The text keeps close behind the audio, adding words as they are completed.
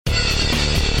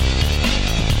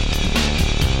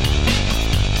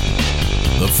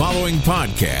following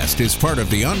podcast is part of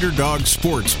the Underdog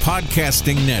Sports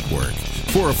Podcasting Network.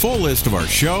 For a full list of our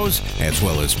shows, as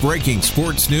well as breaking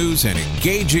sports news and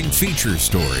engaging feature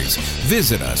stories,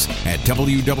 visit us at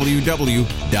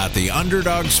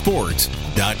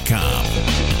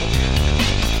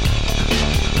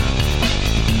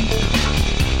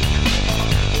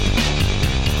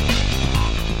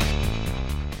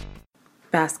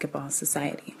Basketball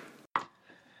Society.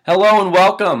 Hello and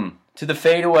welcome to the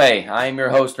Fadeaway. I am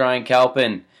your host, Ryan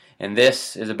Kalpin, and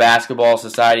this is a Basketball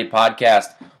Society podcast.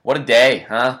 What a day,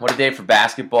 huh? What a day for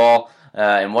basketball,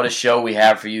 and what a show we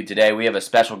have for you today. We have a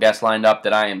special guest lined up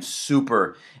that I am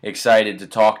super excited to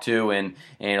talk to and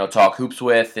talk hoops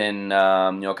with, and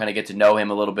kind of get to know him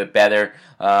a little bit better,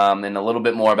 and a little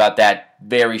bit more about that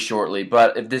very shortly.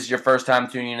 But if this is your first time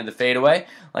tuning into the Fadeaway,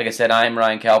 like I said, I am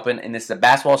Ryan Kalpin, and this is a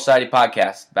Basketball Society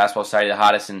podcast. Basketball Society, the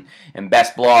hottest and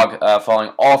best blog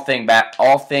following all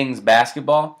things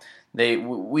basketball.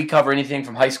 We cover anything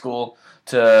from high school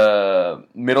to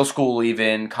middle school,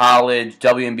 even college,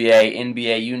 WNBA,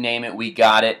 NBA, you name it, we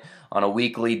got it on a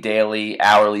weekly, daily,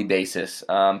 hourly basis.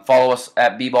 Follow us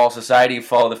at B-Ball Society.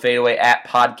 Follow the Fadeaway at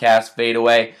Podcast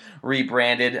Fadeaway,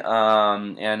 rebranded.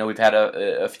 And I know we've had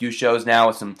a few shows now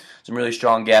with some really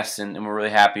strong guests, and we're really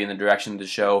happy in the direction the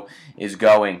show is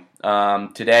going.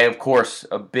 Today, of course,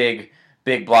 a big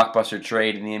blockbuster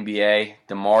trade in the NBA.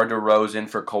 DeMar DeRozan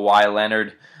for Kawhi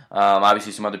Leonard.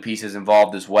 Obviously, some other pieces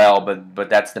involved as well, but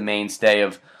that's the mainstay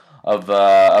of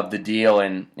the deal.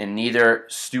 And neither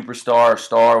superstar or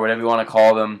star, whatever you want to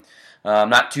call them,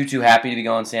 not too happy to be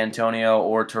going San Antonio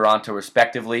or Toronto,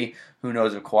 respectively. Who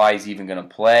knows if Kawhi is even going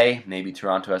to play? Maybe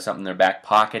Toronto has something in their back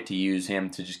pocket to use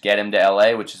him to just get him to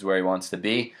LA, which is where he wants to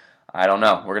be. I don't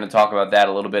know. We're going to talk about that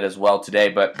a little bit as well today.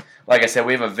 But like I said,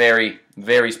 we have a very,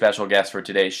 very special guest for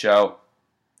today's show.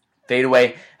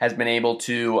 Fadeaway has been able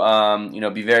to,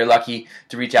 be very lucky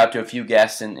to reach out to a few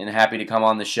guests and happy to come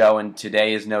on the show, and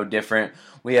today is no different.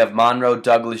 We have Monroe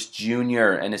Douglass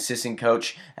Jr., an assistant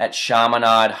coach at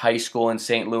Chaminade High School in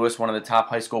St. Louis, one of the top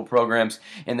high school programs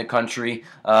in the country.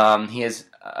 He has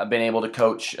been able to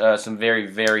coach some very,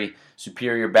 very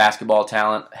superior basketball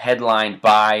talent, headlined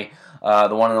by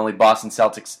the one and only Boston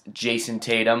Celtics, Jayson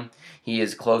Tatum. He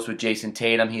is close with Jayson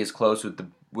Tatum. He is close with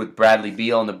Bradley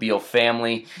Beal and the Beal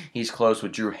family. He's close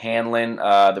with Drew Hanlon,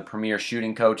 the premier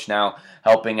shooting coach, now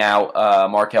helping out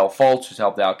Markelle Fultz, who's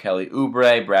helped out Kelly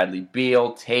Oubre, Bradley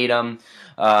Beal, Tatum.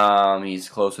 He's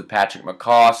close with Patrick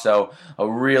McCaw. So a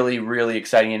really, really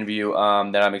exciting interview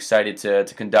that I'm excited to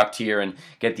conduct here and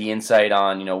get the insight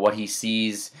on, what he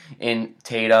sees in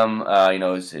Tatum,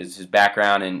 his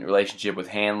background and relationship with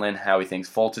Hanlon, how he thinks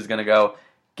Fultz is going to go.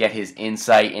 Get his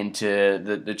insight into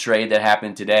the trade that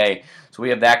happened today. So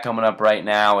we have that coming up right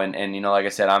now, and like I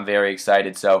said, I'm very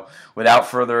excited. So without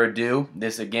further ado,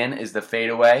 this again is the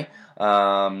Fadeaway,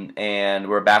 and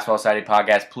we're a Basketball Society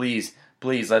podcast. Please,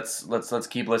 let's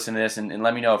keep listening to this, and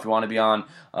let me know if you want to be on.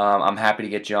 I'm happy to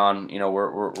get you on.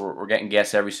 We're getting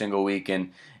guests every single week,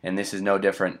 and this is no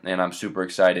different, and I'm super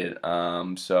excited.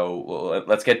 So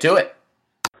let's get to it.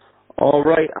 All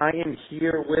right, I am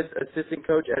here with assistant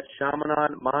coach at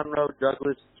Chaminade, Monroe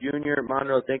Douglass Jr.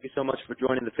 Monroe, thank you so much for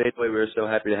joining the Fadeaway. We're so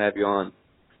happy to have you on.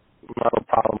 No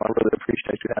problem. I really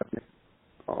appreciate you having me.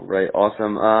 All right,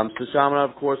 awesome. So Chaminade,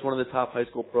 of course, one of the top high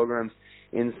school programs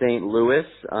in St. Louis,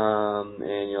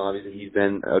 and obviously he's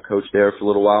been a coach there for a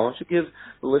little while. Why don't you give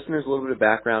the listeners a little bit of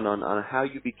background on how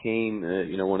you became,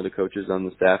 one of the coaches on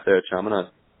the staff there at Chaminade?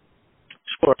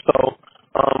 Sure. So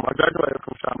I graduated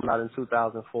from Chaminade in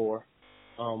 2004.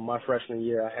 My freshman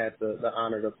year, I had the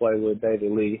honor to play with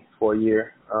David Lee for a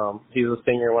year. He was a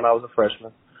senior when I was a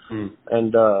freshman,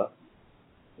 and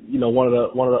one of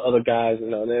the other guys,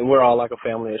 and we're all like a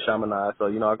family at Chaminade, so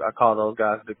I call those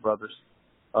guys big brothers.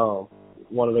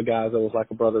 One of the guys that was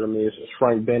like a brother to me is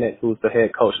Frank Bennett, who's the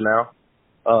head coach now.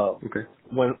 Okay.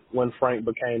 When Frank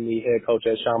became the head coach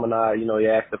at Chaminade, he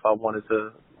asked if I wanted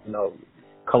to,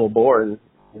 come aboard, and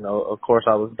of course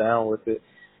I was down with it.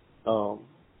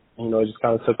 It just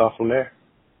kind of took off from there.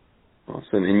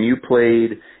 Awesome. And you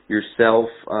played yourself,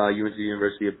 you went to the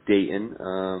University of Dayton,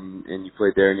 and you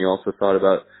played there, and you also thought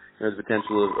about the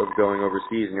potential of going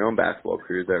overseas in your own basketball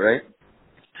career. Is that right?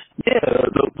 Yeah.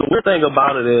 The weird thing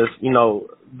about it is,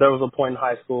 there was a point in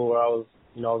high school where I was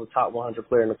a top 100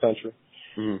 player in the country.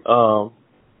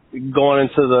 Mm-hmm. Going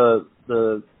into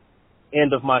the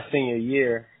end of my senior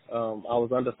year, I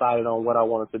was undecided on what I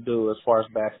wanted to do as far as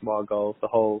basketball goes. The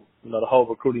whole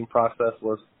recruiting process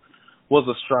was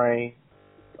a strain.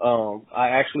 I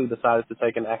actually decided to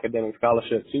take an academic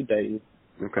scholarship to Dayton.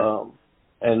 Okay.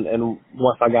 And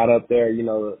once I got up there,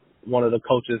 one of the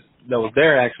coaches that was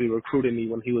there actually recruited me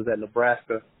when he was at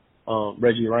Nebraska,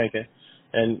 Reggie Rankin.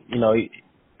 And, you know, he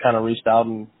kind of reached out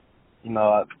and, you know,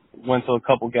 I went to a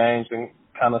couple games and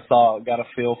kind of got a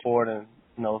feel for it and,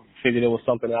 you know, figured it was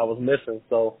something that I was missing.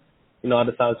 So, you know, I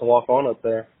decided to walk on up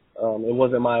there. It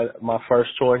wasn't my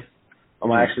first choice.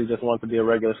 I actually just wanted to be a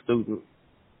regular student.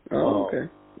 Oh,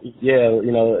 okay. Yeah,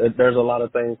 you know, there's a lot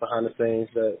of things behind the scenes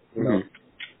that, you know,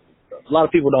 a lot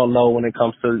of people don't know when it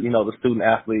comes to, you know, the student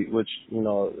athlete, which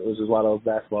is why those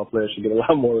basketball players should get a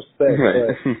lot more respect.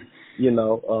 Right. But,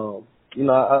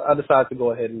 I decided to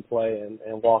go ahead and play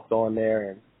and walked on there,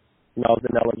 and, you know, I was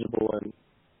ineligible, and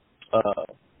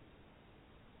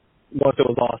once it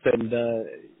was all said and done,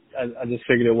 I just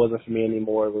figured it wasn't for me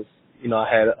anymore. It was, you know, I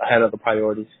had other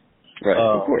priorities. Right,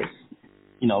 of course.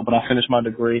 You know, but I finished my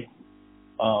degree,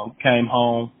 came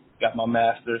home, got my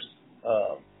master's,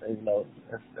 and, you know,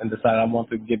 and decided I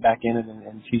wanted to get back in it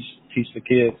and teach the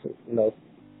kids, you know,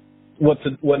 what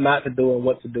not to do and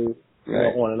what to do, you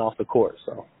know, on and off the court.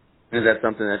 So. Is that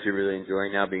something that you're really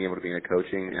enjoying now, being able to be in a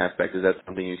coaching aspect? Is that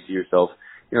something you see yourself,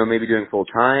 you know, maybe doing full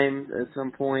time at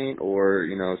some point, or,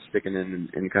 you know, sticking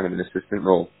in kind of an assistant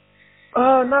role?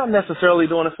 Not necessarily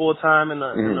doing it full time, and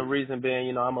the reason being,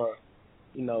 you know,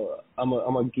 I'm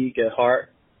a geek at heart.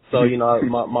 So, you know,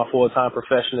 my full time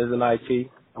profession is in IT.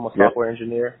 I'm a software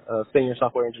engineer, senior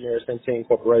software engineer at Centene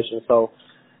Corporation. So,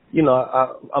 you know,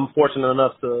 I'm fortunate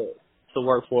enough to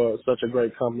work for such a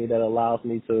great company that allows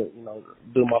me to, you know,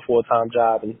 do my full time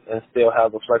job and still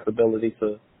have the flexibility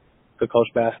to coach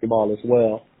basketball as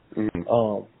well.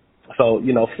 So,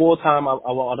 you know, full time,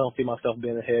 I don't see myself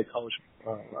being a head coach.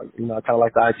 You know, I kind of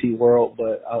like the IT world,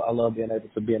 but I love being able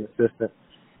to be an assistant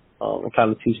and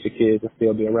kind of teach the kids and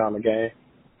still be around the game.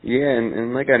 Yeah,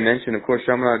 and like I mentioned, of course,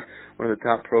 Chaminade, one of the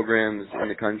top programs in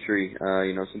the country.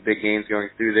 You know, some big names going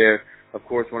through there. Of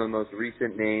course, one of the most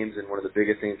recent names and one of the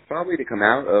biggest names probably to come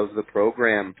out of the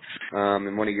program,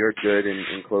 and one of your good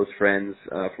and close friends,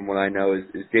 from what I know, is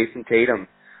Jayson Tatum.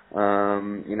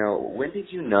 You know, when did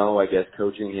you know, I guess,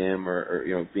 coaching him or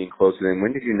you know, being close to him,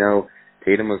 when did you know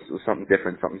Tatum was something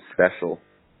different, something special?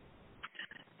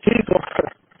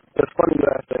 It's funny you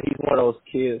ask that. He's one of those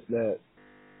kids that,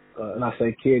 and I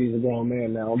say kid, he's a grown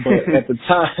man now, but at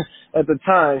the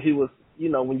time he was, you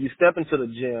know, when you step into the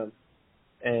gym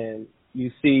and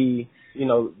you see, you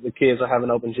know, the kids are having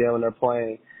an open gym and they're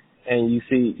playing, and you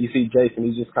see Jayson,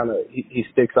 he just kind of, he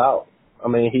sticks out. I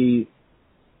mean,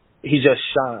 he just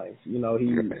shines, you know,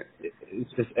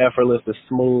 it's just effortless, it's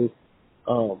smooth.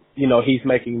 You know, he's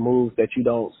making moves that you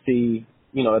don't see,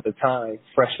 you know, at the time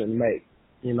freshmen make,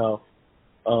 you know.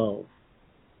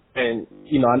 And,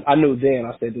 you know, I knew then,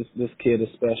 I said, this kid is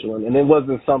special. And it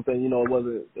wasn't something, you know,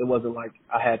 it wasn't like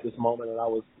I had this moment and I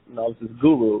was this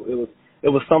guru. It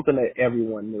was something that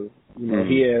everyone knew. You know,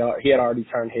 he had already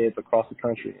turned heads across the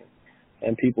country,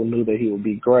 and people knew that he would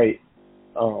be great.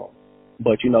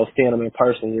 But, you know, seeing him in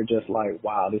person, you're just like,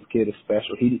 wow, this kid is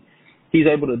special. He's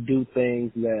able to do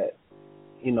things that,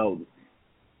 you know,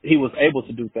 he was able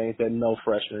to do things that no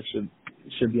freshman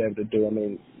should be able to do. I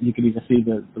mean, you could even see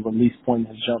the release point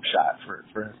in his jump shot,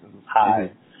 for instance, was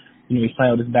high. You know, he's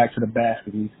playing with his back to the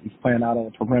basket. He's playing out on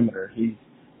the perimeter. He's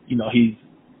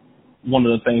one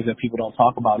of the things that people don't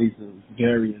talk about. He's a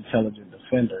very intelligent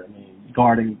defender. I mean,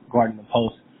 guarding the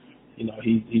post. You know,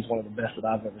 he's one of the best that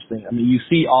I've ever seen. I mean, you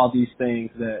see all these things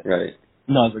that,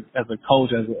 you know, as a coach,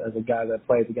 as a guy that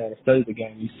plays the game and studies the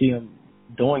game, you see him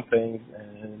doing things,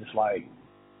 and it's like,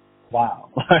 wow,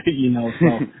 you know.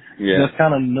 So just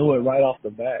kind of knew it right off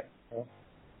the bat.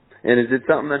 And is it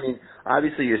something, I mean,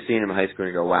 obviously you're seeing him in high school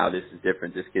and you go, wow, this is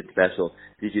different, this kid's special.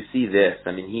 Did you see this?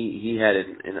 I mean, he had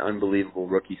an unbelievable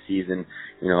rookie season,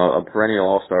 you know, a perennial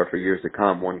all-star for years to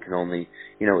come. One can only,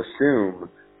 you know, assume,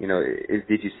 you know,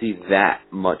 did you see that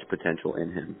much potential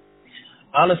in him?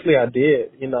 Honestly, I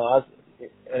did. You know,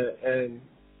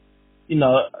 you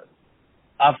know,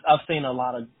 I've seen a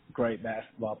lot of great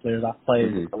basketball players. I've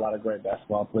played with a lot of great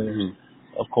basketball players.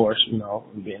 Of course, you know,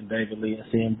 being David Lee and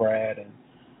seeing Brad, and,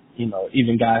 you know,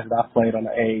 even guys that I've played on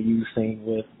the AAU scene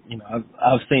with, you know,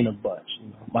 I've seen a bunch. You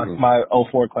know, my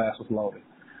 04 class was loaded.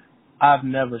 I've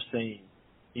never seen,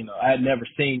 you know, I had never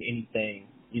seen anything,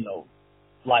 you know,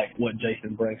 like what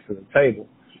Jayson brings to the table.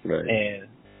 Right. And,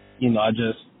 you know,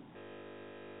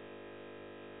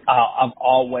 I've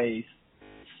always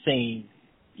seen,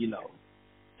 you know,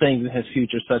 things in his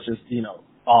future such as, you know,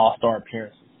 all-star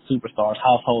appearances, superstars,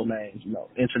 household names, you know,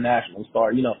 international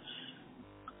star, you know.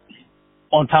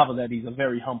 On top of that, he's a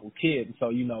very humble kid. So,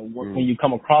 you know, when you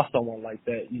come across someone like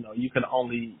that, you know, you can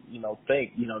only, you know,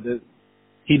 think, you know,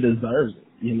 he deserves it.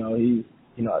 You know, you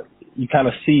kind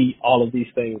of see all of these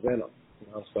things in him.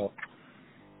 You know, so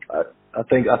I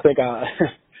think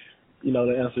you know,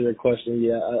 to answer your question,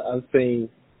 yeah, I've seen,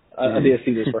 I did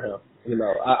see this for him. You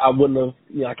know, I wouldn't have,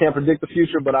 you know, I can't predict the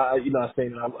future, but I've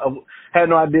seen it. I had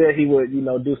no idea he would, you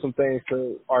know, do some things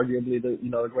to arguably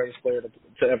the greatest player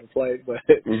to ever play. But,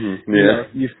 you know,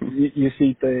 you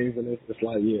see things and it's just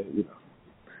like, yeah, you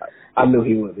know, I knew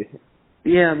he would be.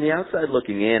 Yeah, on the outside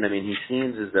looking in, I mean, he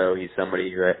seems as though he's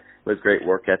somebody who has great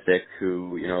work ethic,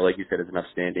 who, you know, like you said, is an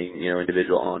upstanding, you know,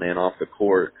 individual on and off the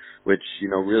court, which, you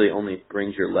know, really only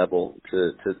brings your level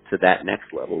to that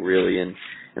next level, really. And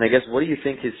I guess, what do you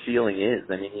think his ceiling is?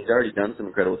 I mean, he's already done some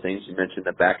incredible things. You mentioned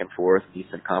the back and forth,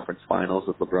 decent conference finals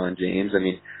with LeBron James. I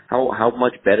mean, how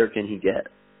much better can he get?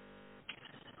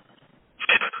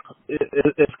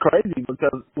 It's crazy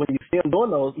because when you see him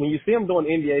doing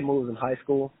NBA moves in high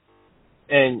school,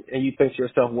 and you think to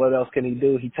yourself, what else can he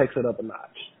do? He takes it up a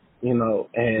notch, you know.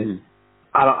 And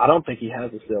I don't think he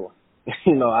has a ceiling.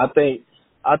 You know, I think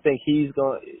he's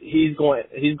going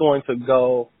to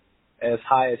go as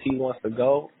high as he wants to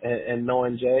go. And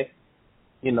knowing Jay,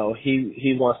 you know,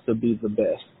 he wants to be the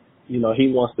best. You know, he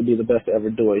wants to be the best to ever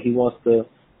do it. He wants to,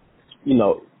 you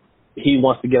know, he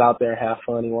wants to get out there and have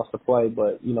fun. He wants to play.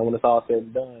 But, you know, when it's all said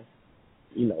and done,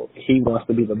 you know, he wants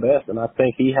to be the best. And I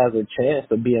think he has a chance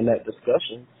to be in that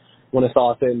discussion when it's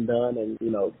all said and done. And,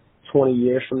 you know, 20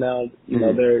 years from now, you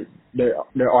know,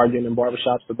 they're arguing in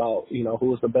barbershops about, you know,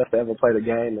 who was the best to ever play the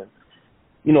game. And,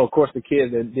 you know, of course, the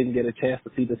kids that didn't get a chance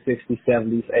to see the 60s,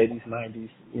 70s, 80s, 90s,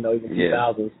 you know, even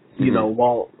 2000s, you know,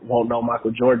 won't know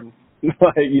Michael Jordan, you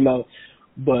know,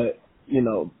 but, you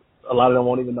know, a lot of them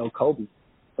won't even know Kobe.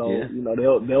 So, you know,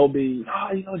 they'll be,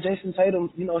 you know, Jayson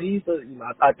Tatum, you know, he's the, you know,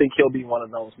 I think he'll be one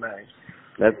of those names.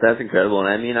 That's incredible. And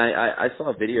I mean, I saw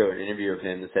a video, an interview of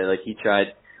him that said, like, he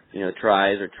tried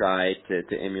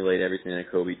to emulate everything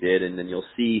that Kobe did. And then you'll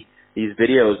see these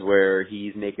videos where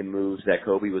he's making moves that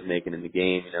Kobe was making in the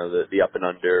game, you know, the up and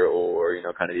under, or, you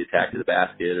know, kind of the attack to the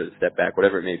basket or the step back,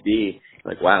 whatever it may be.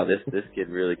 Like, wow, this kid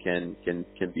really can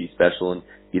be special and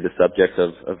be the subject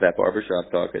of that barbershop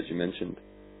talk, as you mentioned.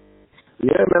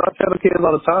 Yeah, man, I tell the kids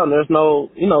all the time, there's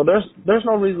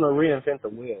no reason to reinvent the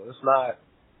wheel. It's not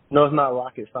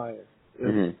rocket science.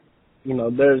 You know,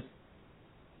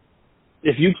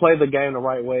 if you play the game the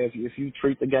right way, if you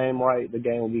treat the game right, the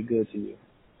game will be good to you.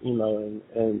 You know,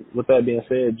 and with that being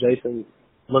said, Jayson,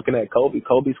 looking at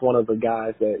Kobe's one of the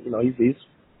guys that, you know, he's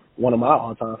one of my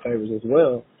all-time favorites as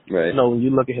well. Right. You know, when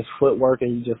you look at his footwork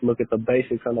and you just look at the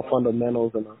basics and the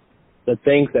fundamentals and the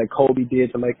things that Kobe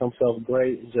did to make himself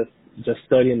great, just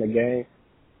studying the game.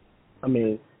 I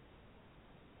mean,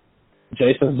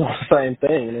 Jason's doing the same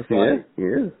thing. And it's like,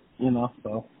 you know,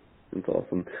 so. That's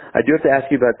awesome. I do have to ask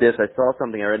you about this. I saw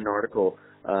something. I read an article.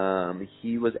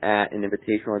 He was at an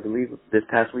invitational, I believe, this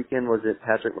past weekend. Was it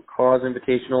Patrick McCaw's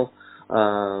invitational?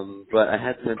 But I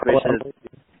had some information.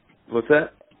 What's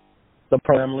that? The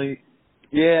Prem League.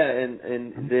 Yeah,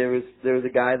 and there was a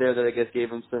guy there that I guess gave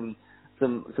him some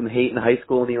hate in high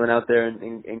school, and he went out there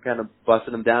and kind of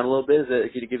busted him down a little bit.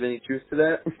 Could you give any truth to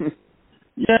that?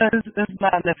 Yeah, it's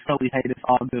not necessarily hate. It's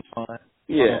all good fun.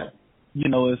 Yeah. You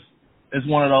know, it's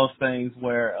one of those things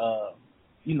where,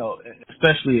 you know,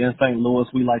 especially in St. Louis,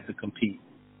 we like to compete.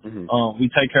 We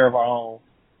take care of our own,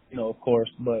 you know, of course,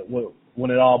 but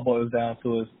when it all boils down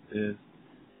to is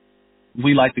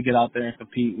we like to get out there and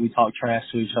compete. We talk trash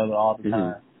to each other all the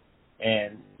time.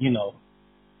 And, you know,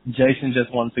 Jayson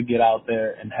just wanted to get out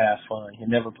there and have fun. He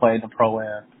never played in the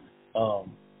Pro-Am.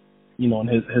 You know, and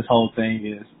his whole thing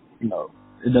is, you know,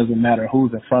 it doesn't matter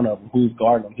who's in front of him, who's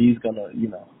guarding him. He's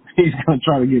gonna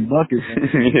try to get buckets.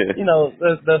 And, you know,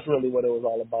 that's really what it was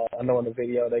all about. I know in the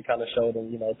video they kind of showed him,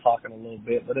 you know, talking a little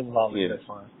bit, but it was all good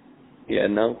fun. Yeah,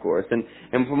 no, of course. And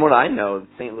from what I know, the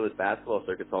St. Louis basketball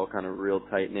circuit's all kind of real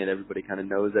tight-knit. Everybody kind of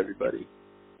knows everybody.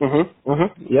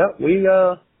 Yeah,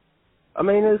 I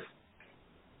mean, it's,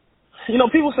 you know,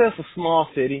 people say it's a small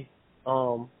city.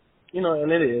 You know,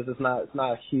 and it is. It's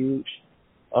not huge.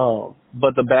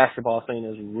 But the basketball scene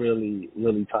is really,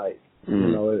 really tight.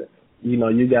 You know,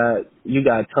 you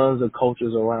got tons of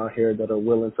coaches around here that are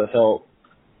willing to help,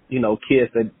 you know,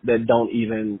 kids that don't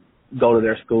even go to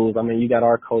their schools. I mean, you got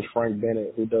our coach Frank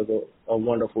Bennett, who does a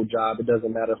wonderful job. It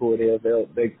doesn't matter who it is;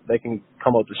 they can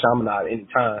come up to Chaminade at any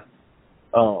time,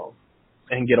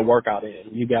 and get a workout in.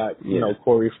 You got you know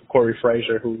Corey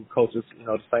Frazier, who coaches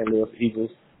the St. Louis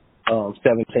Eagles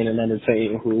 17 and under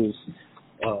team, who's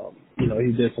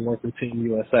he did some work with Team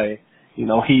USA. You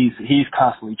know, he's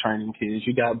constantly training kids.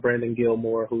 You got Brandon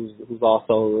Gilmore, who's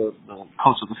also the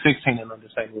coach of the 16 and under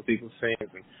St. Louis Eagles team.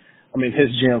 I mean, his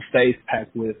gym stays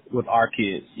packed with our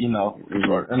kids, and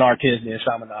our kids in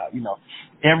Chaminade.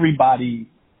 Everybody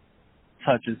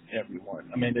touches everyone.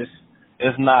 I mean,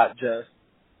 it's not just,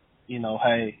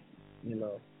 hey,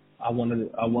 I want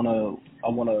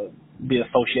to be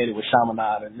associated with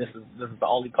Chaminade, and this is the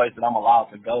only place that I'm allowed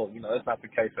to go. That's not the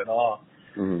case at all.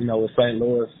 Mm-hmm. With St.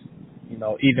 Louis,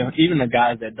 even the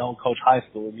guys that don't coach high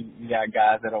school, you got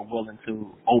guys that are willing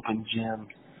to open gyms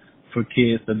for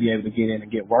kids to be able to get in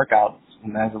and get workouts.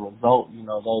 And as a result,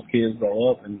 those kids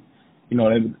grow up and,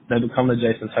 they become the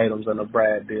Jayson Tatums and the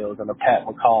Brad Bills and the Pat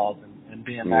McCalls and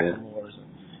Ben McLemores,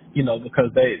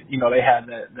 because they have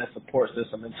that support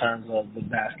system in terms of the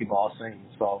basketball scene.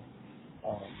 So,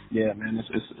 man,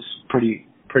 it's pretty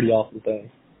awesome thing.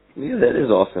 Yeah, that is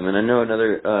awesome. And I know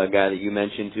another guy that you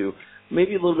mentioned too,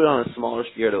 maybe a little bit on a smaller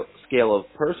scale of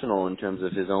personal in terms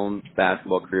of his own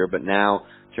basketball career, but now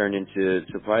turned into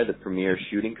probably the premier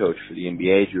shooting coach for the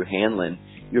NBA, Drew Hanlon.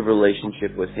 You have a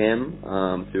relationship with him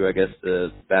through, I guess,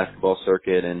 the basketball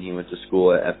circuit, and he went to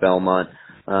school at Belmont.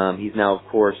 He's now, of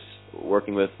course,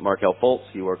 working with Markelle Fultz.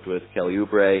 He worked with Kelly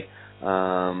Oubre.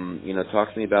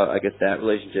 Talk to me about, I guess, that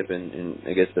relationship and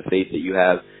I guess the faith that you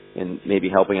have in maybe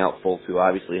helping out Fultz, who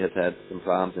obviously has had some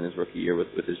problems in his rookie year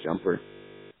with his jumper.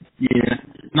 Yeah.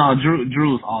 No,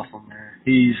 Drew is awesome, man.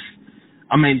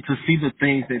 To see the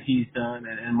things that he's done,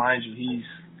 and mind you, he's,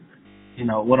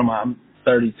 what am I? I'm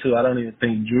 32. I don't even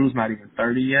think Drew's not even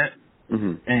 30 yet.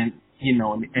 Mm-hmm. And,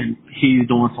 and he's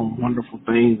doing some wonderful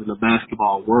things in the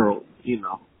basketball world,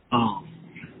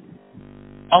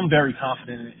 I'm very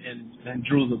confident in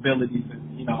Drew's abilities,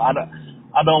 and I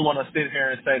don't want to sit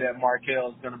here and say that Markelle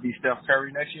is going to be Steph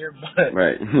Curry next year, but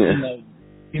right.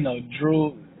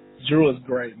 Drew is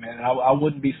great, man. I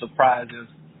wouldn't be surprised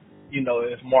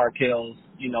if Markelle's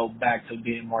back to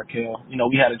being Markelle.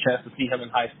 We had a chance to see him in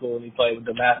high school, and he played with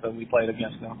DeMatha, and we played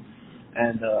against him.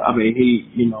 And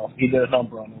he did a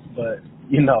number on us, but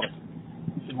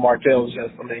Markelle was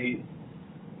just,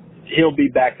 he'll be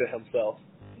back to himself,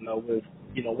 with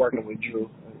working with Drew.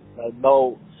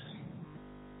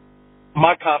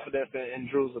 My confidence in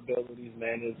Drew's abilities,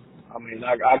 man, is,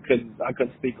 I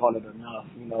couldn't speak on it enough.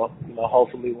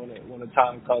 Hopefully when the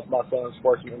time comes, my son's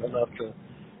fortunate enough to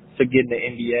get in the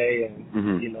NBA, and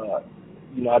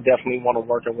mm-hmm. I definitely want to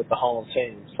work with the home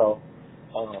team. So,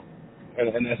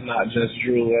 and that's not just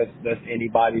Drew. That's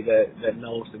anybody that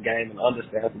knows the game and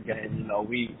understands the game.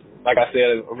 We, like I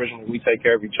said originally, we take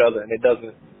care of each other, and it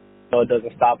doesn't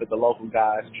stop at the local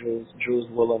guys. Drew's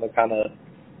willing to kind of,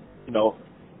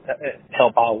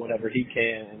 help out whenever he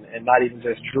can, and not even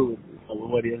just Drew.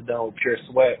 What he has done with Pure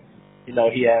Sweat, he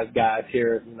has guys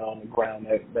here, on the ground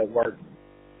that work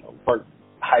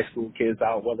high school kids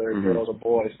out, whether it's girls or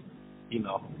boys.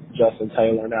 Justin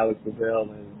Taylor and Alex Bevelle,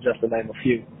 and just to name a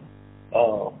few.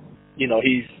 I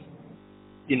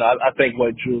think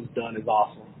what Drew's done is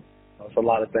awesome. It's a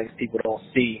lot of things people don't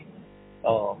see.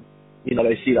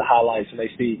 They see the highlights, and they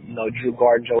see, Drew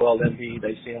guarding Joel Embiid.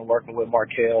 They see him working with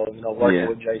Markelle, working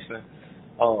with Jayson.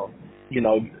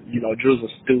 Drew's a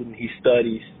student. He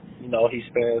studies. He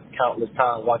spends countless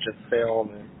time watching film,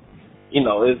 and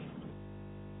it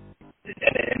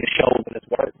shows in his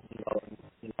work.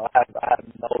 I have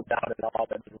no doubt at all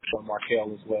that it will show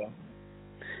Markelle as well.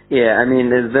 Yeah,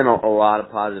 there's been a lot of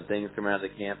positive things coming out of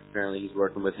the camp. Apparently he's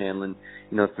working with Hanlon,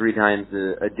 3 times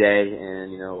a day.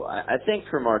 And, I think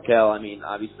for Markelle,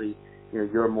 obviously,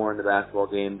 you're more in the basketball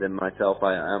game than myself.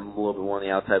 I'm a little bit more on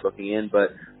the outside looking in, but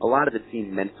a lot of it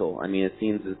seemed mental. It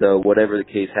seems as though whatever the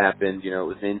case happened, it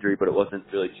was an injury, but it wasn't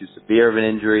really too severe of an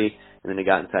injury. And then it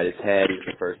got inside his head. He was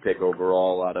the first pick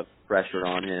overall, a lot of pressure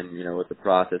on him, with the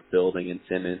process building and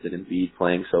Simmons and Embiid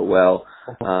playing so well.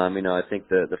 I think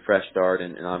the fresh start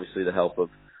and obviously the help of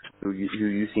who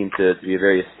you seem to be a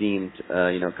very esteemed,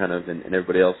 and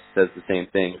everybody else says the same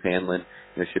thing. Hanlon,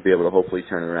 should be able to hopefully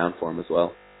turn it around for him as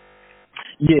well.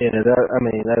 Yeah,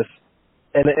 that's,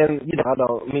 and I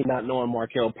don't, me not knowing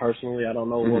Markelle personally, I don't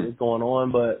know what was going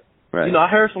on, but right. I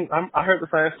heard the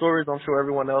same stories. I'm sure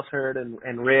everyone else heard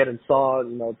and read and saw,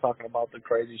 talking about the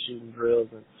crazy shooting drills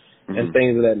and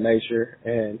things of that nature.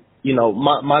 And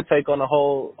my take on the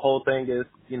whole thing is,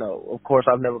 of course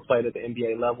I've never played at the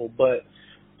NBA level, but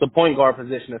the point guard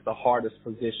position is the hardest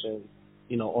position,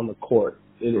 on the court.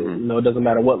 It doesn't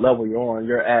matter what level you're on,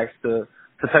 you're asked to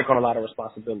take on a lot of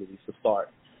responsibilities to start.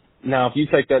 Now, if you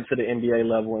take that to the NBA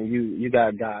level and you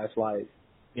got guys like,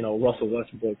 Russell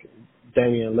Westbrook,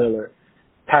 Damian Lillard,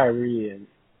 Kyrie, and,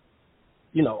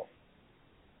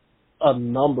 a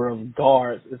number of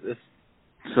guards, it's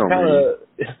so kind of,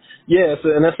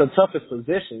 and that's the toughest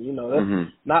position,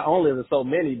 that's not only are there so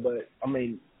many, but,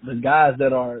 the guys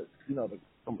that are, the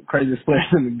craziest players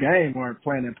in the game are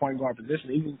playing that point guard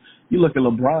position. Even you look at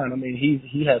LeBron,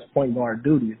 he has point guard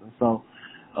duties, and so,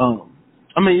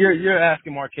 I mean, you're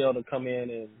asking Markelle to come in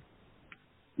and,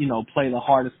 you know, play the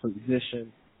hardest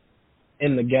position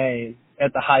in the game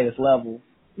at the highest level.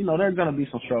 You know, there's going to be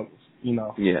some struggles, you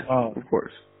know. Yeah, of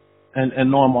course.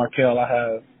 And knowing Markelle,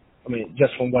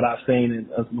 just from what I've seen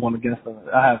and us going against him,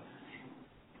 I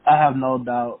have no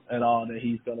doubt at all that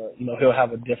he's going to, you know, he'll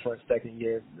have a different second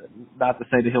year. Not to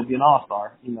say that he'll be an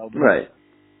all-star, you know. But, right.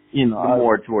 You know.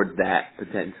 More towards that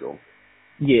potential.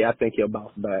 Yeah, I think he'll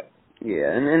bounce back.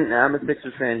 Yeah, and I'm a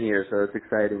Sixers fan here, so it's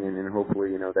exciting, and hopefully,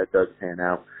 you know, that does pan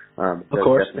out. Of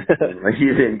course. Like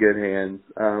he's in good hands.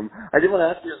 I did want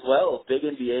to ask you as well, big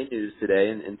NBA news today,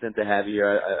 and since I have you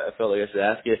here, I felt like I should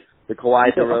ask you, the Kawhi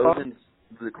DeRozan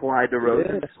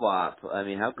swap. I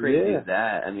mean, how crazy is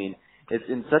that? I mean, it's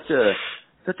in such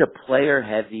a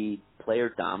player-heavy,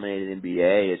 player-dominated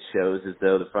NBA, it shows as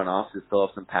though the front office still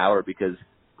have some power because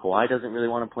Kawhi doesn't really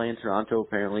want to play in Toronto.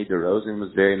 Apparently, DeRozan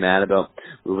was very mad about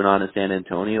moving on to San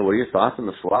Antonio. What are your thoughts on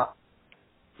the swap?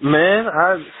 Man,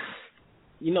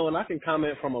 you know, and I can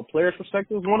comment from a player's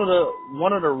perspective. One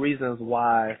of the reasons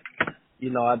why, you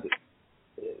know,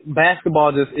 basketball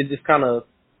it just kind of,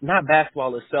 not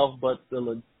basketball itself, but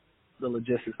the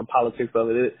logistics and politics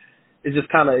of it. It just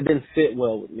kind of, it didn't fit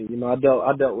well with me. You know, I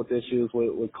dealt with issues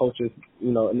with coaches,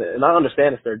 you know, and I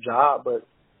understand it's their job, but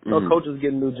you know, coaches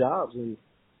getting new jobs and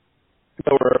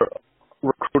they were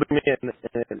recruiting me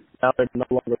and now they're no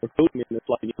longer recruiting me and it's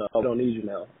like, you know, I don't need you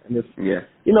now. And it's,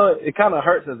 you know, it kind of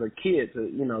hurts as a kid to,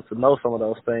 you know, to know some of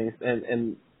those things.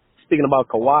 And speaking about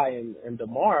Kawhi and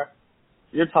DeMar,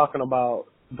 you're talking about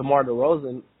DeMar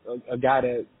DeRozan, a guy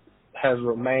that has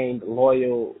remained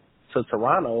loyal to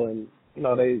Toronto and, you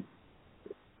know,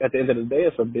 at the end of the day,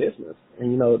 it's a business.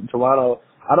 And, you know, Toronto,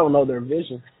 I don't know their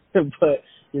vision, but,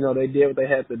 you know, they did what they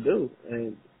had to do.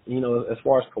 And, you know, as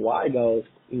far as Kawhi goes,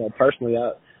 you know, personally,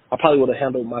 I probably would have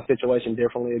handled my situation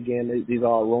differently. Again, these are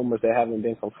all rumors that haven't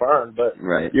been confirmed, but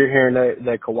you're hearing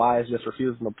that Kawhi is just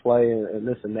refusing to play and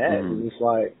this and that. And it's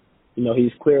like, you know,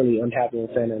 he's clearly unhappy in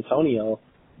San Antonio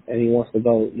and he wants to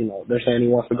go, you know, they're saying he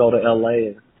wants to go to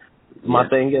LA. And my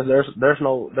thing is there's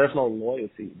no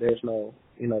loyalty. There's no,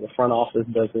 you know, the front office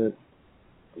doesn't,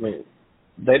 I mean,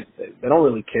 they don't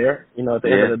really care. You know, at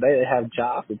the end of the day, they have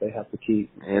jobs that they have to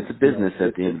keep. Yeah, it's a business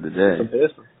at the end of the day. It's a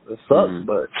business. It sucks,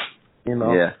 but, you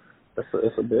know,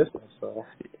 it's a business. So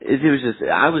it was just,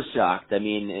 I was shocked. I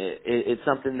mean, it's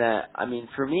something that, I mean,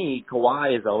 for me,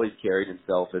 Kawhi has always carried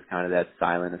himself as kind of that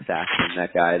silent assassin,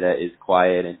 that guy that is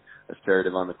quiet and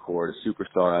assertive on the court, a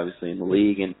superstar, obviously, in the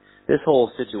league. And this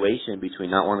whole situation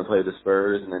between not wanting to play with the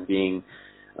Spurs and then being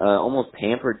almost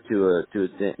pampered to a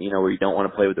you know, where you don't want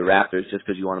to play with the Raptors just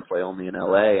because you want to play only in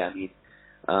LA. I mean,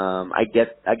 I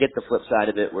get the flip side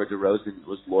of it where DeRozan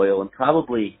was loyal and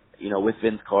probably, you know, with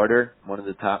Vince Carter, one of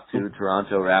the top two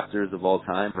Toronto Raptors of all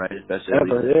time, right? Especially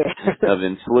of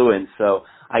influence. So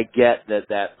I get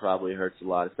that probably hurts a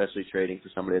lot, especially trading for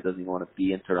somebody that doesn't even want to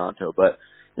be in Toronto. But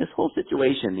this whole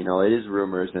situation, you know, it is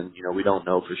rumors and, you know, we don't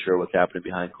know for sure what's happening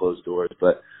behind closed doors.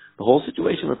 But the whole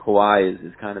situation with Kawhi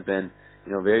has kind of been,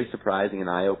 you know, very surprising and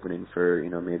eye-opening for, you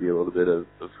know, maybe a little bit of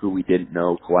who we didn't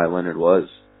know Kawhi Leonard was.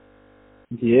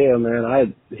 Yeah, man.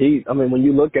 I mean, when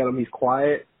you look at him, he's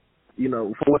quiet. You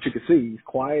know, from what you can see, he's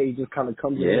quiet. He just kind of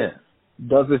comes in,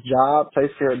 does his job,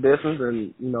 takes care of business,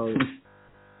 and, you know,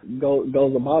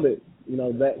 goes about it, you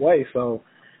know, that way. So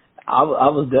I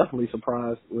was definitely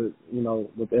surprised with, you know,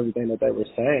 with everything that they were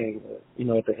saying, you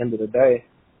know, at the end of the day.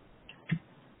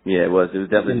 Yeah, it was. It was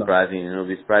definitely surprising, and it'll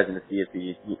be surprising to see if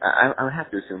I have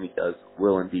to assume he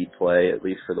will indeed play, at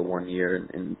least for the 1 year,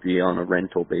 and be on a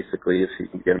rental, basically, if he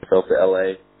can get himself to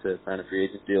LA to sign a free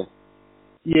agent deal.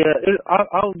 Yeah,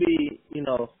 I'll be, you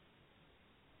know,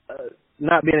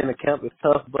 not being in the camp is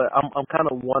tough, but I'm kind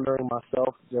of wondering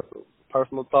myself, just a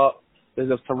personal thought, is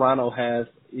if Toronto has,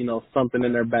 you know, something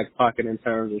in their back pocket in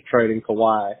terms of trading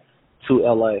Kawhi to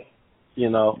LA,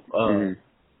 you know.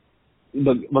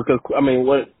 But because, I mean,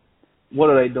 what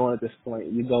are they doing at this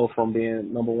point? You go from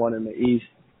being number one in the East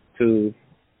to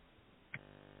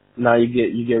now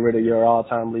you get rid of your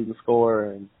all-time leading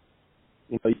scorer, and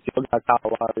you know you still got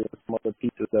Kyle Lowry and some other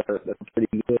pieces that are pretty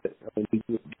good. I mean,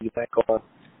 do you think on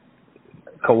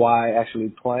Kawhi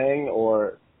actually playing,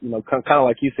 or you know, kind of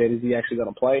like you said, is he actually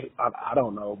going to play? I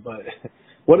don't know, but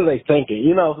what are they thinking?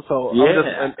 You know, so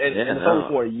it's only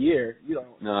for a year. You know,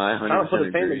 trying to put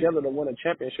a team together to win a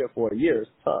championship for a year is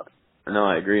tough. No,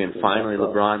 I agree. And finally,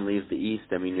 LeBron leaves the East.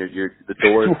 I mean, the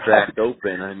door is cracked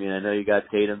open. I mean, I know you got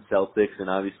Tatum, Celtics, and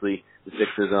obviously the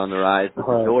Sixers are on the rise. But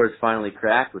the door is finally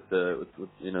cracked with the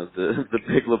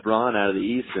big LeBron out of the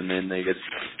East, and then they get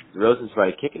DeRozan's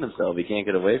probably kicking himself. He can't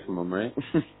get away from him, right?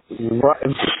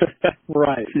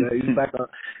 Right. Yeah, he's back on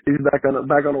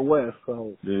the West.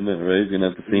 So doing that, right? He's gonna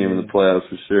have to see him in the playoffs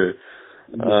for sure.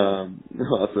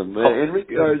 Awesome.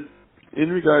 In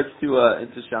regards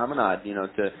to Chaminade,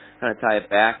 to kind of tie it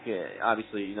back,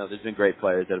 obviously, there's been great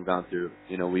players that have gone through.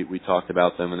 We talked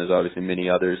about them, and there's obviously many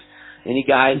others. Any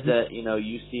guys that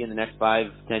you see in the next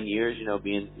 5-10 years,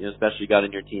 being especially got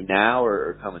in your team now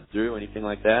or coming through, anything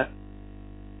like that?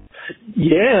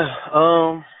 Yeah.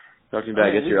 Talking about,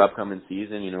 I guess, your upcoming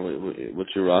season.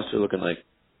 What's your roster looking like?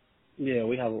 Yeah,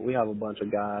 we have a bunch of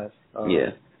guys.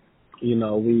 Yeah.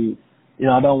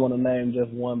 I don't want to name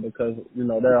just one because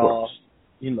they're all,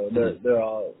 they're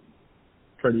all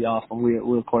pretty awesome. We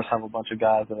of course have a bunch of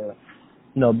guys that are,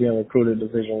 being recruited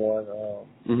Division I.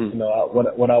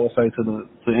 What I would say to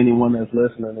anyone that's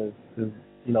listening is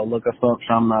look us up,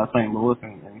 Chaminade St. Louis,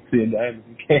 and see a game if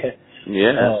you can.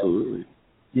 Yeah, absolutely.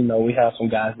 We have some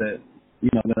guys that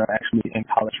that are actually in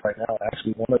college right now.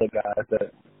 Actually, one of the guys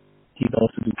that he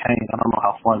goes to Duquesne. I don't know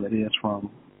how far that is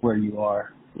from where you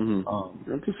are.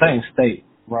 Same state,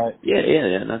 right?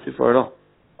 Yeah, not too far at all.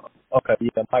 Okay,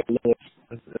 yeah, Mike Lewis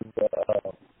is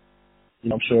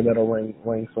I'm sure that'll ring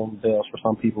some bells for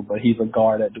some people, but he's a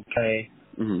guard at Duquesne.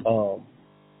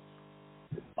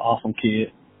 Awesome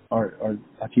kid, or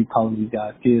I keep calling these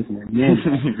guys kids, man.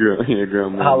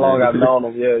 Grown man. How long I've known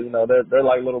them? Yeah, they're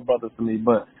like little brothers to me.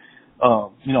 But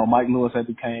Mike Lewis at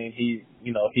Duquesne, he's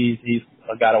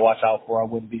a guy to watch out for. I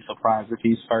wouldn't be surprised if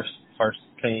he's first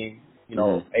team.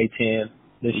 A10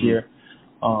 this year.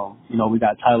 We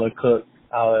got Tyler Cook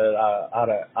out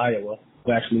of Iowa,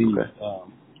 who actually,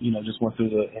 just went through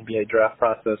the NBA draft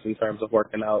process in terms of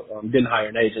working out. Didn't hire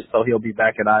an agent, so he'll be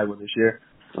back at Iowa this year.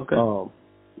 Okay. He'll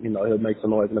make some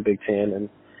noise in the Big Ten, and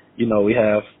we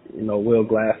have Will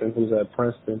Glasson, who's at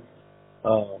Princeton,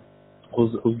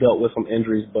 who's dealt with some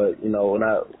injuries, but when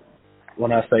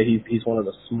I say he's one of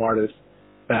the smartest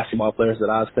basketball players that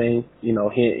I've seen, he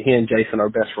and Jayson are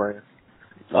best friends.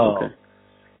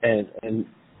 And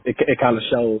it kind of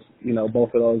shows,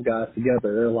 both of those guys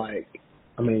together. They're like,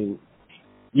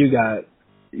 you got,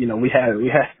 we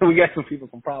got some people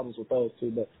some problems with those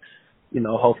two, but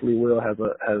hopefully Will has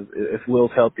if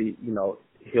Will's healthy,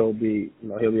 he'll be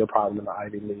a problem in the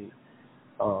Ivy League.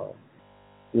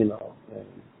 And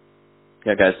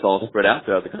yeah, guys all spread out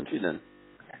throughout the country then.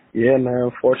 Yeah,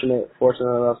 man. Fortunate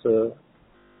enough to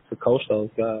coach those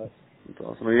guys. That's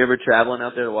awesome. Are you ever traveling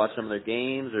out there to watch some of their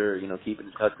games, or keeping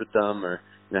in touch with them, or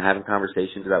having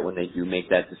conversations about when they do make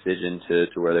that decision to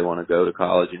where they want to go to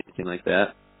college, or anything like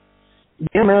that?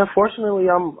 Yeah, man. Fortunately,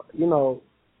 I'm able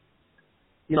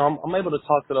to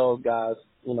talk to those guys,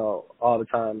 all the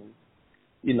time.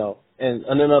 And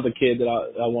another kid that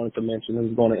I wanted to mention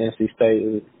who's going to NC State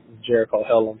is Jericho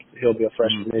Hellam. He'll be a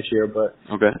freshman this year, but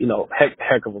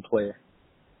heck of a player.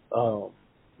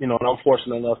 And I'm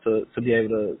fortunate enough to be able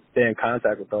to stay in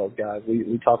contact with those guys.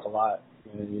 We talk a lot,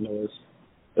 and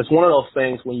it's one of those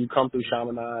things when you come through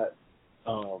Chaminade,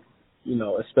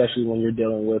 especially when you're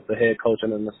dealing with the head coach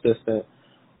and an assistant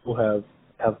who have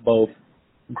both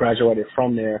graduated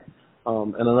from there,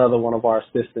 and another one of our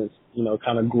assistants,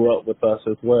 kind of grew up with us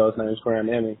as well. His name is Graham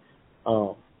Emmy.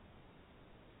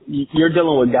 You're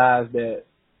dealing with guys that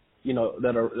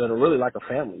that are really like a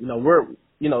family. We're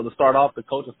to start off the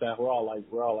coaching staff, we're all like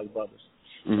brothers.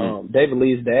 David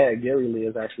Lee's dad, Gary Lee,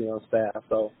 is actually on staff,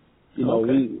 so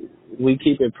we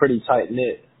keep it pretty tight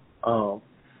knit.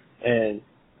 And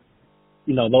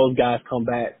those guys come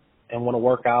back and want to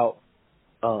work out.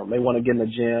 They want to get in the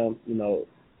gym.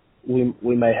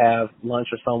 We may have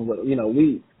lunch or something. But,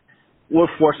 we're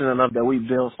fortunate enough that we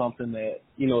build something that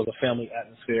is a family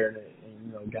atmosphere,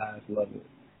 and guys love it.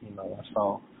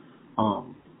 So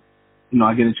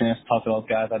I get a chance to talk to those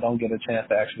guys. I don't get a chance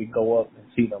to actually go up and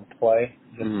see them play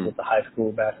just with the high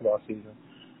school basketball season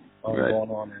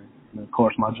going on, and of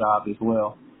course my job as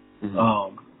well.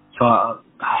 So I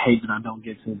hate that I don't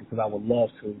get to because I would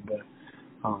love to, but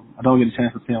I don't get a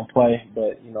chance to see them play.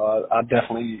 But I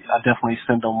definitely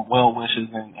send them well wishes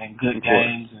and good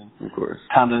games, and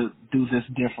kind of do this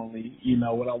differently.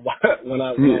 When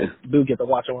I do get to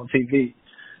watch them on TV.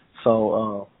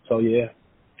 So yeah.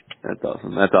 That's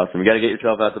awesome. You got to get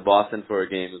yourself out to Boston for a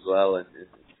game as well and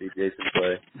see Jayson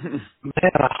play. Man,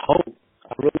 I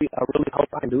really hope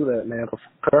I can do that, man.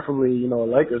 Preferably, a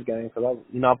Lakers game because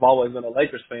I've always been a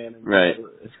Lakers fan. And, right.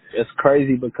 It's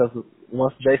crazy because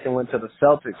once Jayson went to the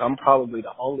Celtics, I'm probably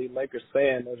the only Lakers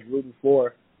fan that's rooting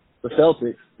for the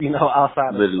Celtics.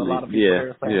 Outside of a lot of people here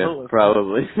in St. Louis.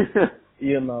 Probably.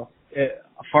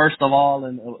 first of all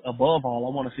and above all,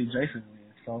 I want to see Jayson win.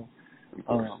 So,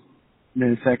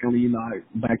 then secondly,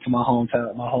 back to my home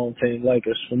team,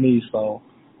 Lakers for me. So,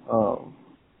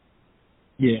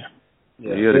 yeah.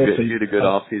 You had a good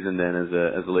off season then as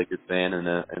a Lakers fan and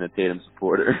a Tatum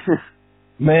supporter.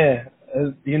 Man,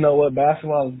 you know what?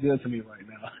 Basketball is good to me right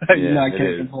now. Yeah, I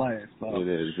can't complain. So. It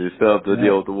is. You still have to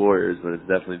deal with the Warriors, but it's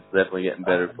definitely getting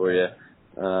better for you.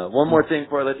 One more thing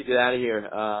before I let you get out of here.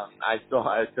 I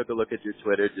took a look at your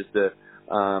Twitter just to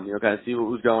kind of see what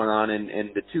was going on,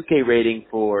 and the 2K rating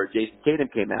for Jayson Tatum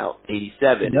came out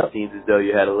 87. Yep. It seems as though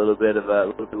you had a little bit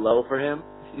low for him.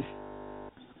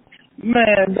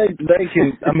 Man, they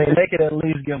could at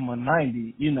least give him a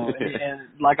 90, and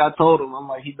like I told him, I'm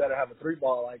like, he better have a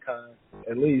 3-ball icon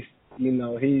at least.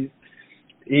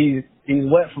 He's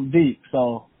wet from deep,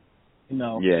 so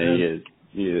Yeah, he is.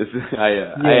 He is. I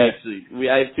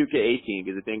have 2K18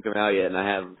 because it didn't come out yet, and I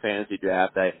have a fantasy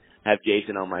draft. I have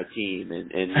Jayson on my team,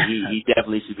 and he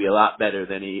definitely should be a lot better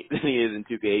than he is in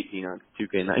 2K18 on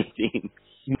 2K19.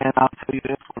 Man, I'll tell you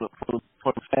this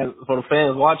for the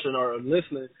fans watching or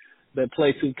listening that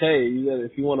play 2K,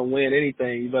 if you want to win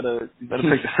anything, you better pick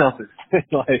the Celtics.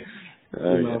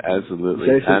 Absolutely.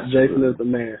 Jayson is the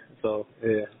man. So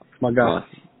yeah, it's my guy. Awesome.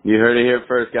 You heard it here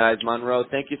first, guys. Monroe,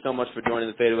 thank you so much for joining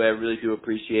the Fadeaway. I really do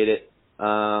appreciate it.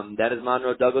 That is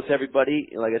Monroe Douglass, everybody.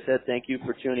 Like I said, thank you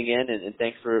for tuning in, and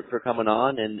thanks for coming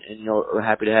on, and we're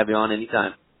happy to have you on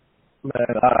anytime. Man,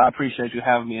 I appreciate you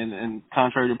having me, and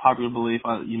contrary to popular belief,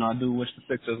 I do wish the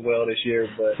Sixers well this year,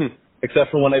 but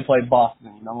except for when they play Boston.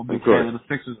 I'm a big fan of the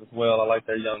Sixers as well. I like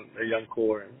their young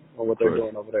core and what they're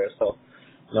doing over there. So,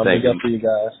 big up to you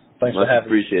guys. Thanks for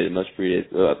having me. Much appreciated.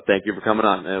 Thank you for coming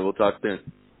on, and we'll talk soon.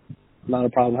 Not a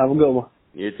problem. Have a good one.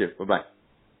 You too. Bye-bye.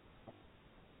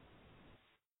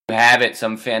 You have it.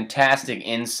 Some fantastic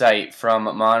insight from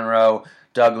Monroe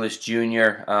Douglass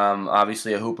Jr.,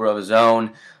 obviously a hooper of his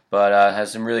own, but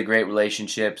has some really great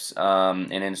relationships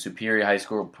and in a superior high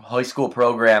school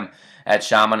program at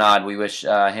Chaminade. We wish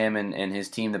him and his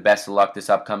team the best of luck this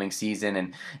upcoming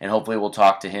season, and hopefully we'll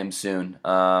talk to him soon.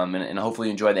 And hopefully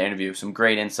you enjoy the interview. Some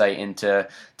great insight into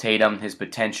Tatum, his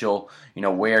potential,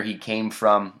 where he came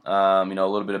from, a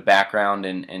little bit of background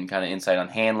and kind of insight on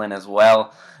Hanlon as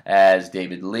well as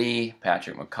David Lee,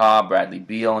 Patrick McCaw, Bradley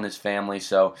Beal and his family.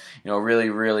 So,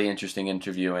 really, really interesting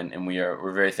interview, and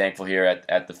we're very thankful here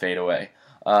at the Fadeaway.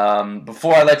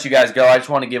 Before I let you guys go, I just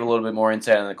want to give a little bit more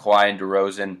insight on the Kawhi and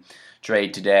DeRozan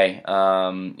trade today,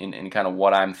 in kind of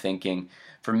what I'm thinking.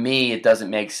 For me, it doesn't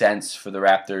make sense for the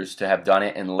Raptors to have done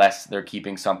it unless they're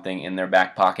keeping something in their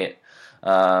back pocket.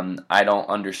 I don't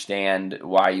understand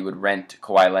why you would rent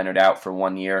Kawhi Leonard out for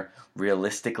 1 year.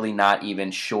 Realistically, not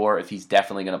even sure if he's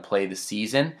definitely going to play the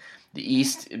season. The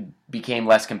East became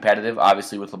less competitive,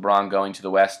 obviously, with LeBron going to the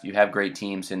West. You have great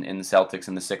teams in the Celtics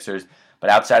and the Sixers. But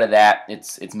outside of that,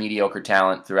 it's mediocre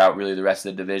talent throughout really the rest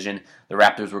of the division. The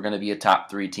Raptors were going to be a top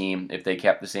 3 team if they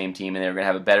kept the same team, and they were going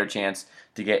to have a better chance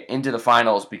to get into the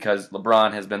finals because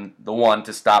LeBron has been the one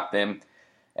to stop them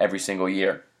every single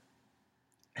year.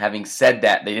 Having said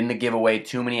that, they didn't give away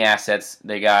too many assets.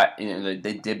 They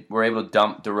were able to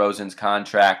dump DeRozan's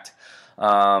contract.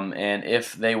 And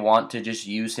if they want to just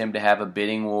use him to have a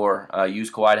bidding war,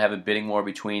 use Kawhi to have a bidding war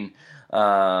between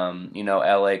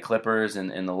LA Clippers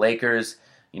and the Lakers,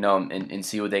 and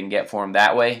see what they can get for him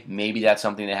that way. Maybe that's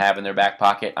something they have in their back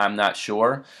pocket. I'm not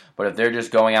sure. But if they're just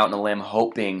going out on a limb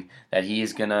hoping that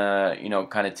he's going to,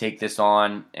 kind of take this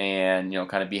on and,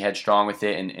 kind of be headstrong with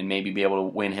it and maybe be able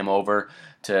to win him over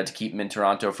to keep him in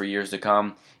Toronto for years to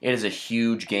come, it is a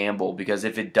huge gamble because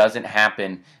if it doesn't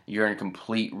happen, you're in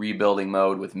complete rebuilding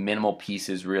mode with minimal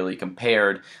pieces really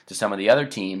compared to some of the other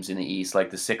teams in the East like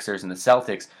the Sixers and the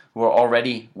Celtics who are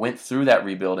already went through that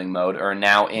rebuilding mode or are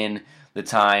now in the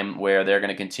time where they're going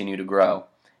to continue to grow.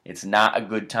 It's not a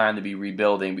good time to be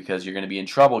rebuilding because you're going to be in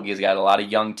trouble because you got a lot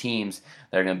of young teams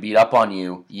that are going to beat up on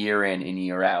you year in and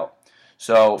year out.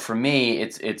 So for me,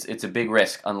 it's a big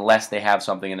risk unless they have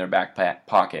something in their back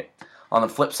pocket. On the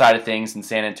flip side of things, in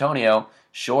San Antonio,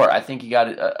 sure, I think you got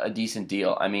a decent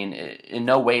deal. I mean, in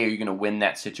no way are you going to win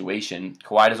that situation.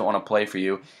 Kawhi doesn't want to play for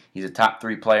you. He's a top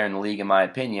 3 player in the league, in my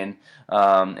opinion.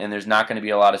 And there's not going to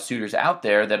be a lot of suitors out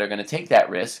there that are going to take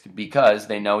that risk because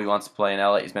they know he wants to play in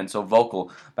LA. He's been so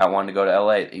vocal about wanting to go to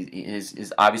LA.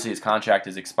 Obviously, his contract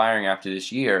is expiring after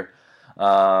this year.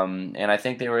 And I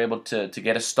think they were able to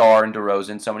get a star in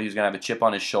DeRozan, somebody who's going to have a chip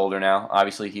on his shoulder now.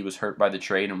 Obviously, he was hurt by the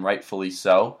trade, and rightfully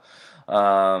so.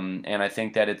 And I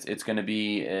think that it's going to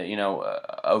be,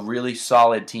 a really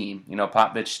solid team.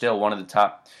 Popovich still one of the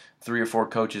top 3 or 4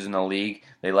 coaches in the league.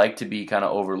 They like to be kind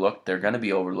of overlooked. They're going to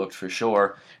be overlooked for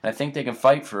sure. And I think they can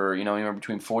fight for, anywhere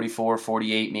between 44,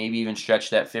 48, maybe even stretch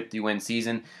that 50-win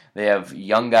season. They have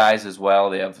young guys as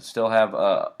well. They still have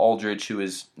Aldridge, who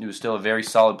is still a very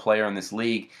solid player in this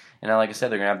league. And like I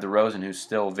said, they're going to have DeRozan, who's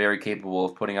still very capable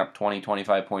of putting up 20,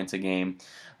 25 points a game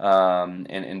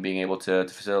and being able to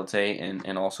facilitate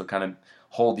and also kind of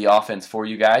hold the offense for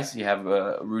you guys. You have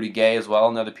Rudy Gay as well,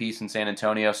 another piece in San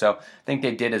Antonio. So I think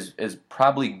they did as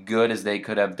probably good as they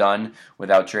could have done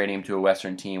without trading him to a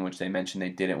Western team, which they mentioned they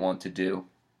didn't want to do.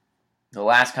 The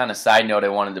last kind of side note I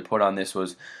wanted to put on this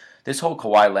was this whole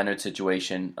Kawhi Leonard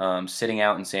situation, sitting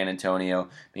out in San Antonio,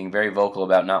 being very vocal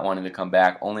about not wanting to come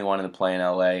back, only wanting to play in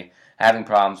LA, having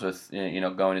problems with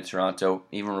going to Toronto.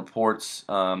 Even reports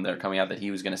that are coming out that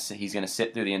he's going to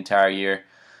sit through the entire year.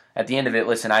 At the end of it,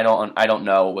 listen, I don't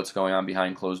know what's going on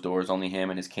behind closed doors. Only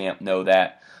him and his camp know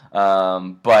that.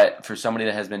 But for somebody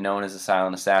that has been known as a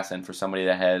silent assassin, for somebody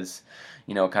that has,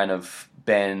 kind of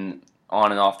been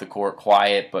on and off the court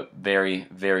quiet, but very,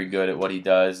 very good at what he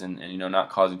does, and not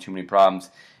causing too many problems,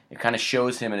 it kind of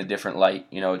shows him in a different light.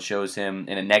 It shows him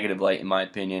in a negative light, in my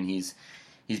opinion. He's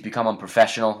become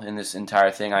unprofessional in this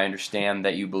entire thing. I understand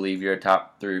that you believe you're a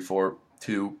top 3 or 4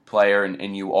 2 player,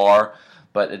 and you are.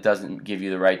 But it doesn't give you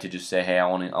the right to just say, hey, I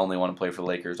only want to play for the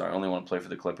Lakers, or I only want to play for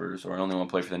the Clippers, or I only want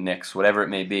to play for the Knicks, whatever it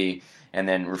may be, and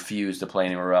then refuse to play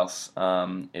anywhere else.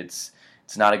 It's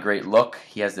not a great look.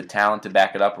 He has the talent to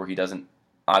back it up where he doesn't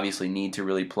obviously need to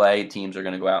really play. Teams are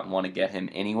going to go out and want to get him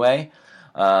anyway.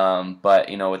 But,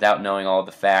 without knowing all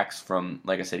the facts from,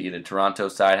 like I said, either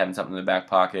Toronto's side having something in the back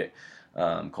pocket,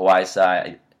 Kawhi's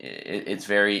side, it's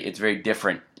very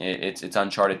different. It's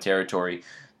uncharted territory.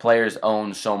 Players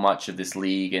own so much of this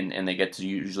league, and they get to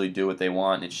usually do what they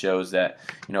want. It shows that,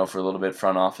 for a little bit,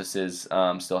 front offices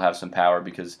still have some power,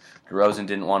 because DeRozan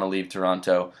didn't want to leave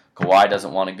Toronto. Kawhi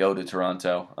doesn't want to go to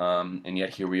Toronto, and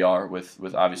yet here we are with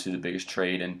obviously the biggest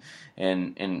trade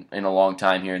in a long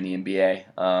time here in the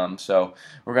NBA. So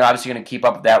we're obviously going to keep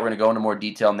up with that. We're going to go into more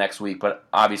detail next week, but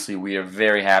obviously we are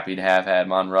very happy to have had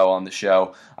Monroe on the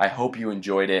show. I hope you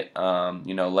enjoyed it.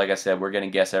 Like I said, we're getting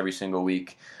guests every single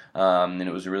week. And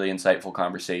it was a really insightful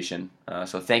conversation.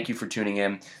 So thank you for tuning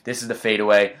in. This is The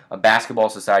Fadeaway, a Basketball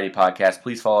Society podcast.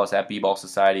 Please follow us at B-Ball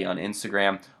Society on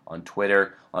Instagram, on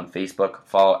Twitter, on Facebook.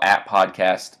 Follow at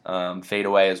podcast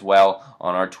Fadeaway as well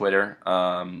on our Twitter.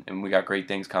 And we got great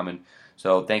things coming.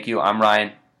 So thank you. I'm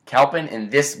Ryan Kalpin, and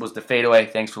this was The Fadeaway.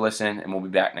 Thanks for listening, and we'll be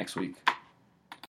back next week.